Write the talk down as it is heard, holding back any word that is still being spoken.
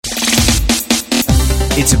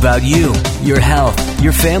It's about you, your health,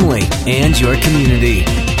 your family, and your community.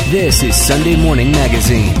 This is Sunday Morning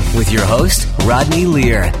Magazine with your host, Rodney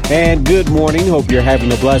Lear. And good morning. Hope you're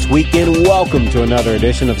having a blessed weekend. Welcome to another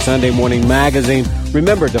edition of Sunday Morning Magazine.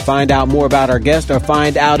 Remember, to find out more about our guest or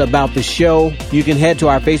find out about the show, you can head to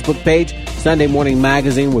our Facebook page, Sunday Morning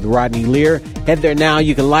Magazine with Rodney Lear. Head there now.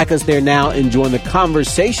 You can like us there now and join the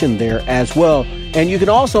conversation there as well. And you can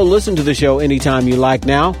also listen to the show anytime you like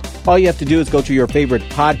now. All you have to do is go to your favorite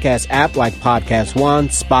podcast app like Podcast One,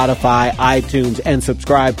 Spotify, iTunes, and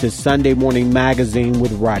subscribe to Sunday Morning Magazine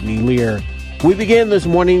with Rodney Lear. We begin this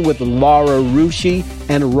morning with Laura Rusche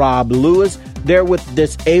and Rob Lewis. They're with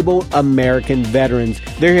Disabled American Veterans.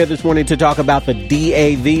 They're here this morning to talk about the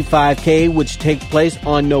DAV 5K, which takes place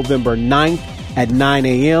on November 9th at 9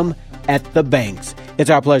 a.m. at the Banks.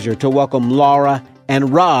 It's our pleasure to welcome Laura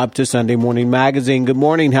and Rob to Sunday Morning Magazine. Good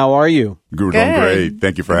morning. How are you? Good. Doing great.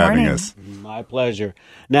 Thank you for having us. My pleasure.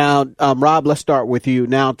 Now, Rob, let's start with you.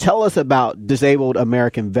 Now, tell us about Disabled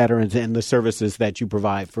American Veterans and the services that you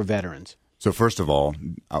provide for veterans. So first of all,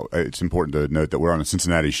 it's important to note that we're on a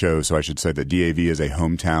Cincinnati show, so I should say that DAV is a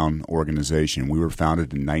hometown organization. We were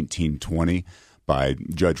founded in 1920 by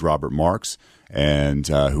Judge Robert Marks, and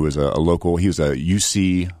who was a local. He was a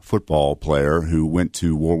UC football player who went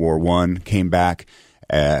to World War I, came back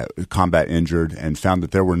combat injured, and found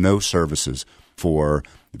that there were no services for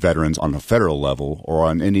veterans on a federal level or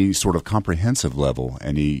on any sort of comprehensive level.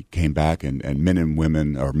 And he came back, and men and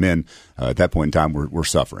women, or men at that point in time, were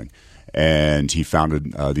suffering. And he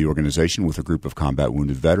founded the organization with a group of combat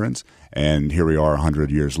wounded veterans. And here we are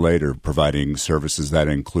 100 years later, providing services that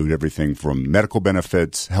include everything from medical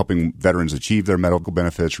benefits, helping veterans achieve their medical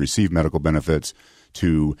benefits, receive medical benefits,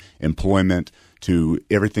 to employment, to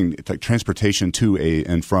everything, like transportation to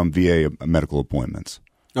and from VA medical appointments.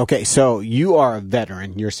 Okay, so you are a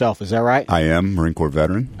veteran yourself, is that right? I am, Marine Corps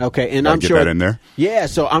veteran. Okay, and I'm sure get that in there. Yeah,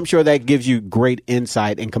 so I'm sure that gives you great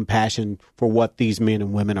insight and compassion for what these men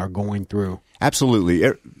and women are going through. Absolutely.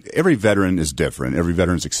 Every veteran is different. Every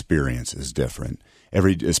veteran's experience is different.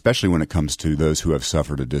 Especially when it comes to those who have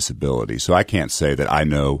suffered a disability. So I can't say that I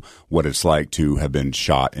know what it's like to have been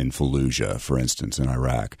shot in Fallujah, for instance, in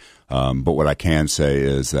Iraq. But what I can say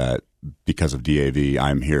is that because of DAV,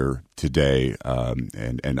 I'm here today,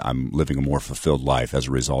 and I'm living a more fulfilled life as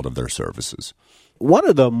a result of their services. One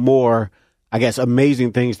of the more, I guess,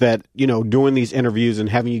 amazing things that, doing these interviews and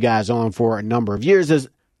having you guys on for a number of years is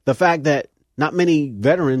the fact that not many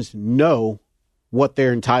veterans know what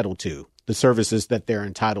they're entitled to, the services that they're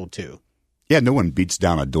entitled to. Yeah, no one beats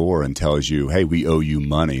down a door and tells you, hey, we owe you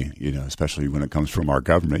money, especially when it comes from our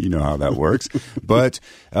government. You know how that works. But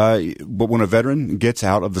when a veteran gets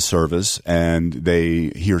out of the service and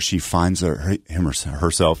he or she finds him or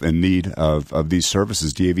herself in need of these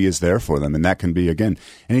services, DAV is there for them. And that can be, again,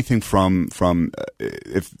 anything from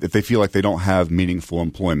if they feel like they don't have meaningful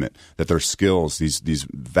employment, that their skills, these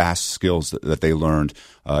vast skills that they learned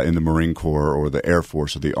in the Marine Corps or the Air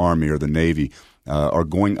Force or the Army or the Navy, are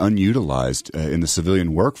going unutilized in the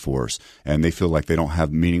civilian workforce, and they feel like they don't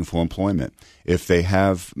have meaningful employment. If they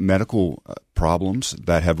have medical problems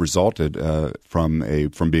that have resulted from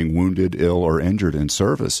being wounded, ill, or injured in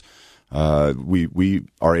service, we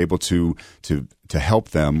are able to help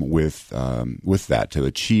them with that, to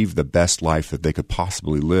achieve the best life that they could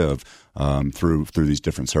possibly live through these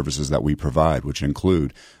different services that we provide, which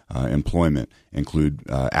include employment, include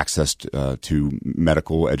access to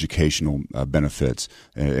medical, educational benefits,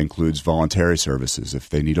 includes voluntary services. If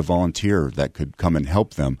they need a volunteer that could come and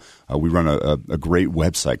help them, we run a great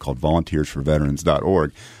website called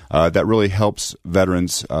volunteersforveterans.org that really helps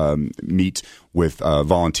veterans meet with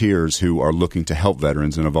volunteers who are looking to help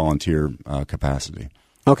veterans in a volunteer capacity.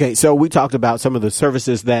 Okay, so we talked about some of the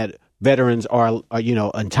services that veterans are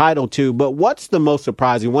entitled to, but what's the most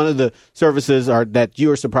surprising? One of the services that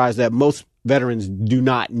you are surprised that most veterans do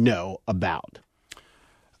not know about.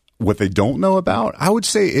 What they don't know about, I would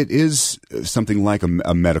say it is something like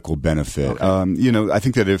a medical benefit. Okay. I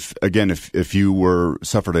think that if you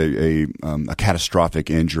suffered a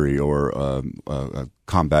catastrophic injury or a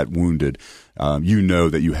combat wounded,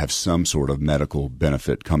 that you have some sort of medical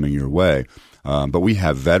benefit coming your way. But we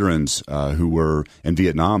have veterans who were in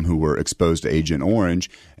Vietnam who were exposed to Agent Orange,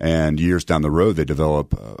 and years down the road they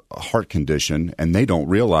develop a heart condition, and they don't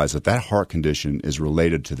realize that heart condition is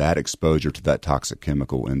related to that exposure to that toxic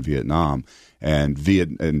chemical in Vietnam. And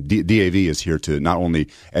DAV is here to not only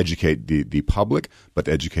educate the public, but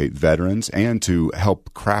to educate veterans and to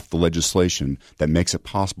help craft the legislation that makes it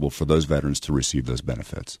possible for those veterans to receive those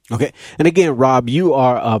benefits. Okay. And again, Rob, you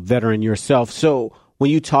are a veteran yourself. So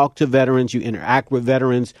when you talk to veterans, you interact with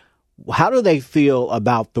veterans, How do they feel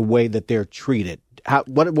about the way that they're treated?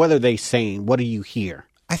 What are they saying? What do you hear?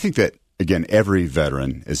 I think that, again, every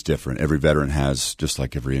veteran is different. Every veteran has, just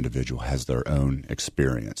like every individual, has their own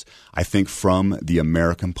experience. I think from the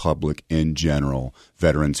American public in general,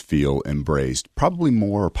 veterans feel embraced, probably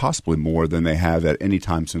more or possibly more than they have at any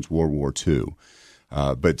time since World War II.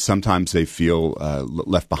 But sometimes they feel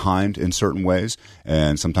left behind in certain ways,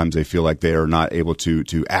 and sometimes they feel like they are not able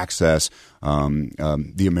to access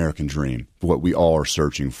the American dream, what we all are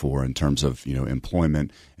searching for in terms of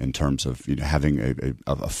employment, in terms of having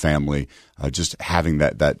a family, just having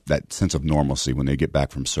that sense of normalcy when they get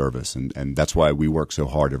back from service, and that's why we work so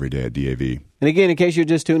hard every day at DAV. And again, in case you're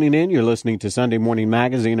just tuning in, you're listening to Sunday Morning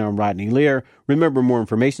Magazine. I'm Rodney Lear. Remember, more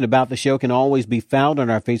information about the show can always be found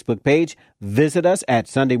on our Facebook page. Visit us at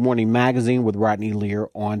Sunday Morning Magazine with Rodney Lear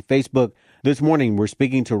on Facebook. This morning, we're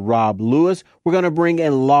speaking to Rob Lewis. We're going to bring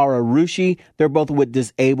in Laura Rusche. They're both with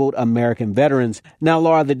Disabled American Veterans. Now,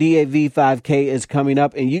 Laura, the DAV 5K is coming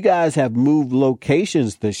up, and you guys have moved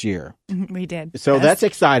locations this year. We did. So that's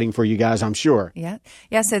exciting for you guys, I'm sure. Yeah.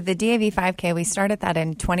 So the DAV 5K, we started that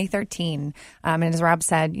in 2013. And as Rob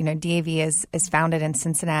said, DAV is founded in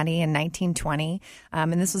Cincinnati in 1920.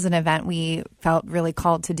 And this was an event we felt really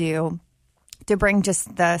called to do, to bring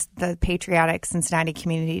just the patriotic Cincinnati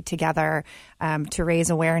community together, to raise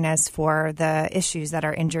awareness for the issues that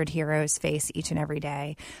our injured heroes face each and every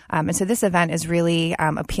day. And so this event is really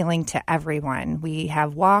appealing to everyone. We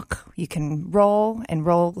have walk, you can roll, and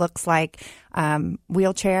roll looks like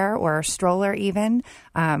wheelchair or stroller even.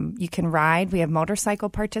 You can ride. We have motorcycle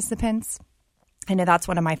participants. I know that's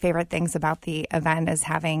one of my favorite things about the event is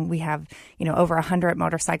we have over 100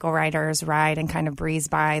 motorcycle riders ride and kind of breeze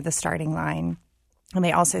by the starting line. And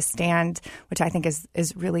they also stand, which I think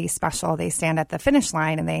is really special. They stand at the finish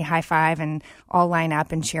line and they high five and all line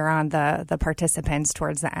up and cheer on the participants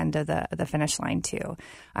towards the end of the finish line too.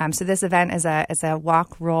 So this event is a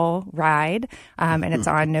walk, roll, ride, and it's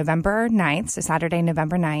on November 9th, so Saturday,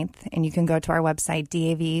 November 9th. And you can go to our website,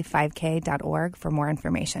 dav5k.org, for more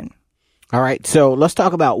information. All right, so let's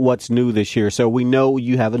talk about what's new this year. So we know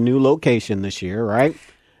you have a new location this year, right?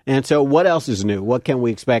 And so what else is new? What can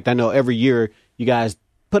we expect? I know every year you guys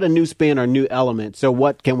put a new spin or new element. So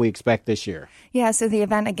what can we expect this year? Yeah, so the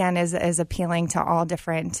event, again, is appealing to all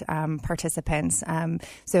different participants.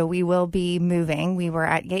 So we will be moving. We were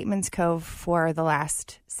at Gateman's Cove for the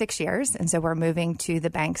last 6 years, and so we're moving to the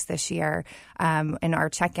Banks this year. And our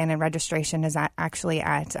check-in and registration is actually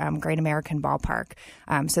at Great American Ballpark.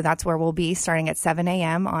 So that's where we'll be starting at 7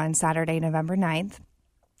 a.m. on Saturday, November 9th.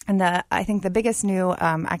 And I think the biggest new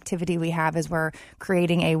activity we have is we're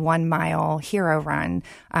creating a 1 mile hero run.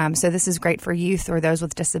 So this is great for youth or those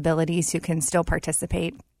with disabilities who can still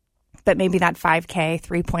participate. But maybe that 5K,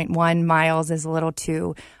 3.1 miles is a little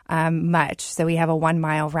too much. So we have a 1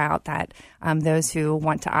 mile route that those who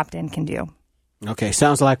want to opt in can do. Okay,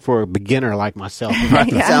 sounds like for a beginner like myself.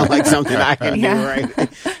 Right? Yeah. Sounds like something I can do, right?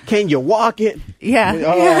 Can you walk it?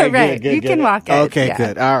 Yeah, right. Good, you can walk it. Okay,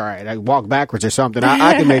 good. All right. I walk backwards or something.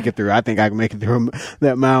 I can make it through. I think I can make it through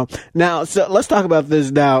that mile. Now, so let's talk about this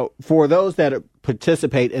now. For those that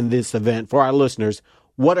participate in this event, for our listeners,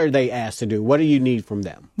 what are they asked to do? What do you need from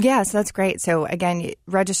them? Yeah, so that's great. So again,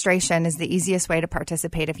 registration is the easiest way to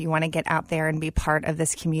participate if you want to get out there and be part of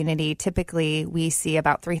this community. Typically, we see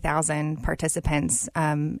about 3,000 participants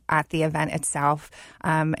at the event itself.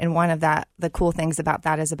 And one of the cool things about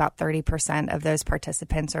that is about 30% of those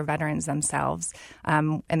participants are veterans themselves.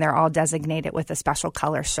 And they're all designated with a special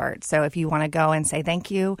color shirt. So if you want to go and say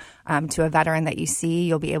thank you to a veteran that you see,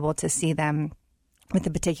 you'll be able to see them with a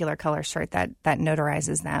particular color shirt that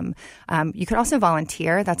notarizes them. You could also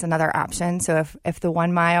volunteer. That's another option. So if the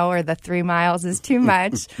 1 mile or the 3 miles is too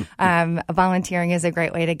much, volunteering is a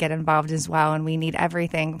great way to get involved as well. And we need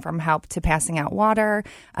everything from help to passing out water,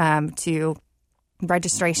 to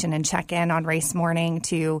registration and check-in on race morning,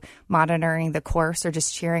 to monitoring the course or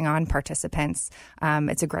just cheering on participants.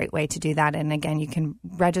 It's a great way to do that. And again, you can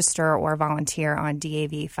register or volunteer on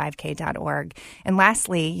dav5k.org. And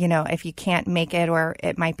lastly, if you can't make it or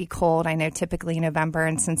it might be cold, I know typically November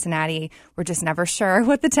in Cincinnati, we're just never sure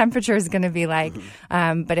what the temperature is going to be like.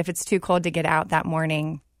 But if it's too cold to get out that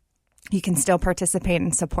morning, you can still participate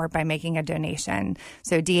and support by making a donation.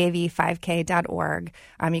 So dav5k.org.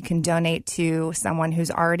 You can donate to someone who's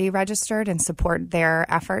already registered and support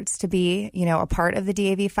their efforts to be, a part of the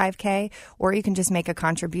DAV 5K, or you can just make a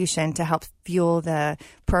contribution to help fuel the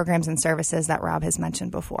programs and services that Rob has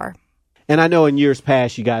mentioned before. And I know in years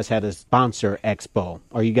past you guys had a sponsor expo.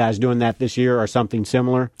 Are you guys doing that this year or something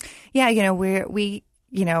similar? Yeah, we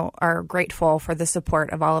are grateful for the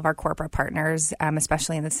support of all of our corporate partners,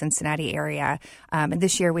 especially in the Cincinnati area. And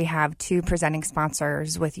this year we have 2 presenting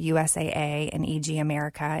sponsors with USAA and EG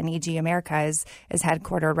America. And EG America is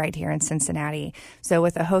headquartered right here in Cincinnati. So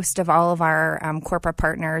with a host of all of our corporate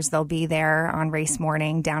partners, they'll be there on race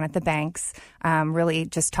morning down at the banks, really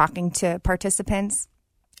just talking to participants,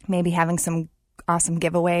 maybe having some awesome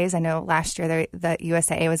giveaways. I know last year the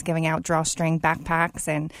USAA was giving out drawstring backpacks,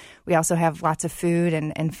 and we also have lots of food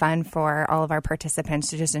and fun for all of our participants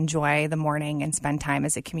to just enjoy the morning and spend time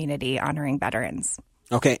as a community honoring veterans.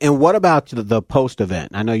 Okay, and what about the post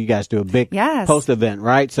event? I know you guys do a big post event,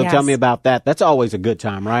 right? So tell me about that. That's always a good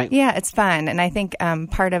time, right? Yeah, it's fun. And I think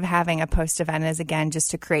part of having a post event is, again,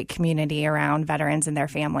 just to create community around veterans and their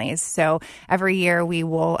families. So every year we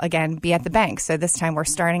will, again, be at the banks. So this time we're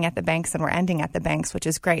starting at the banks and we're ending at the banks, which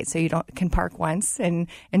is great. So you can park once and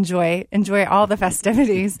enjoy all the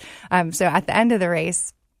festivities. So at the end of the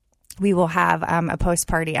race, we will have a post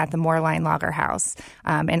party at the Moorline Lager House,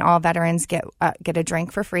 and all veterans get a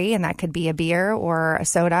drink for free, and that could be a beer or a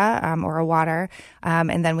soda or a water.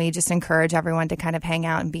 And then we just encourage everyone to kind of hang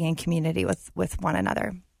out and be in community with one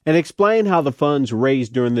another. And explain how the funds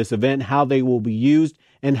raised during this event, how they will be used,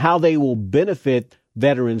 and how they will benefit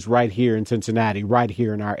veterans right here in Cincinnati, right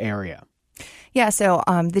here in our area. Yeah, so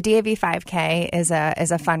the DAV 5K is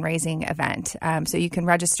a fundraising event. So you can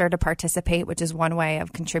register to participate, which is one way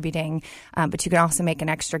of contributing, but you can also make an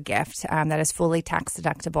extra gift that is fully tax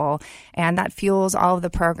deductible, and that fuels all of the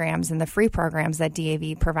programs and the free programs that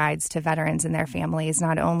DAV provides to veterans and their families,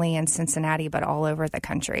 not only in Cincinnati but all over the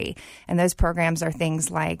country. And those programs are things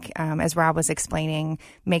like, as Rob was explaining,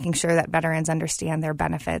 making sure that veterans understand their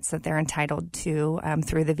benefits that they're entitled to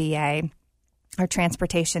through the VA. Our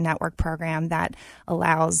transportation network program that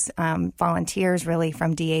allows volunteers really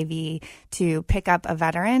from DAV to pick up a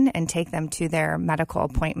veteran and take them to their medical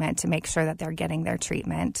appointment to make sure that they're getting their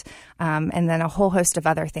treatment. And then a whole host of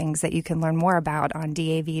other things that you can learn more about on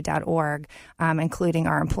DAV.org, including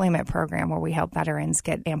our employment program where we help veterans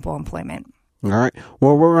get ample employment. All right.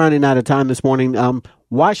 Well, we're running out of time this morning.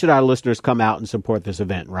 Why should our listeners come out and support this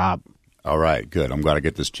event, Rob? All right, good. I'm glad I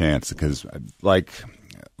get this chance because like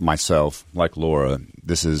myself, like Laura,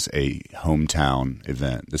 this is a hometown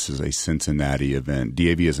event. This is a Cincinnati event.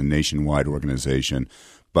 DAV is a nationwide organization,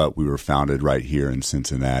 but we were founded right here in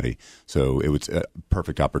Cincinnati. So it was a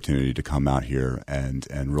perfect opportunity to come out here and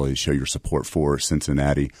really show your support for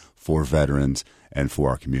Cincinnati, for veterans, and for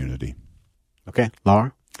our community. Okay.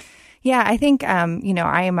 Laura? Yeah, I think, I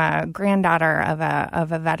am a granddaughter of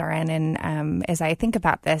a veteran. And as I think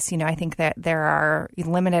about this, I think that there are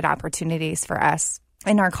limited opportunities for us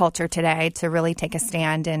in our culture today to really take a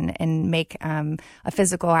stand and make a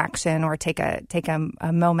physical action or take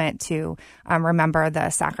a moment to remember the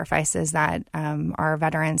sacrifices that our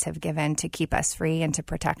veterans have given to keep us free and to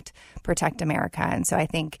protect America. And so I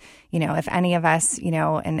think, if any of us,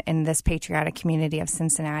 in this patriotic community of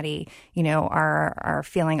Cincinnati, are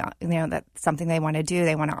feeling, that something they want to do,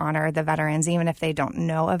 they want to honor the veterans, even if they don't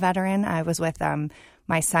know a veteran. I was with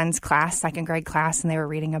my son's class, second grade class, and they were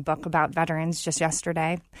reading a book about veterans just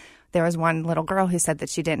yesterday. There was one little girl who said that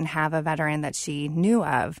she didn't have a veteran that she knew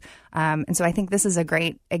of. And so I think this is a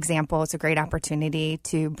great example. It's a great opportunity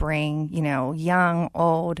to bring, young,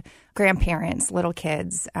 old, grandparents, little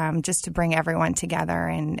kids, just to bring everyone together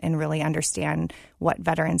and really understand what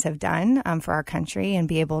veterans have done for our country and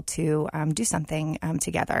be able to do something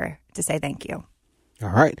together to say thank you. All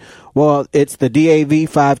right. Well, it's the DAV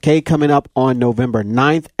 5K coming up on November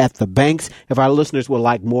 9th at the banks. If our listeners would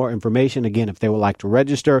like more information, again, if they would like to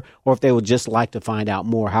register or if they would just like to find out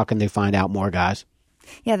more, how can they find out more, guys?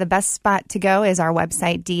 Yeah, the best spot to go is our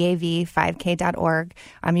website, dav5k.org.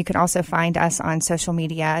 You can also find us on social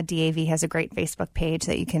media. DAV has a great Facebook page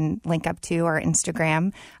that you can link up to, or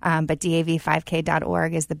Instagram. But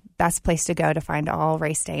dav5k.org is the best place to go to find all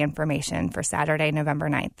race day information for Saturday, November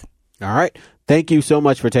 9th. All right. Thank you so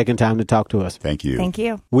much for taking time to talk to us. Thank you. Thank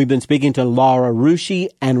you. We've been speaking to Laura Rusche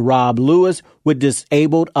and Rob Lewis with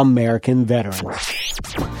Disabled American Veterans.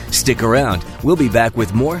 Stick around. We'll be back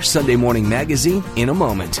with more Sunday Morning Magazine in a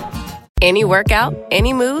moment. Any workout,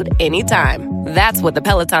 any mood, anytime. That's what the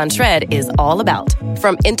Peloton Tread is all about.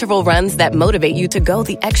 From interval runs that motivate you to go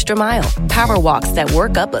the extra mile, power walks that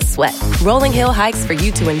work up a sweat, rolling hill hikes for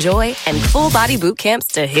you to enjoy, and full body boot camps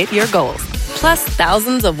to hit your goals. Plus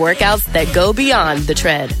thousands of workouts that go beyond the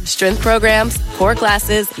tread. Strength programs, core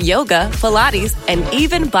classes, yoga, Pilates, and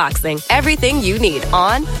even boxing. Everything you need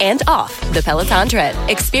on and off the Peloton Tread.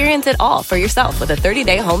 Experience it all for yourself with a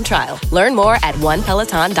 30-day home trial. Learn more at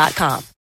onepeloton.com.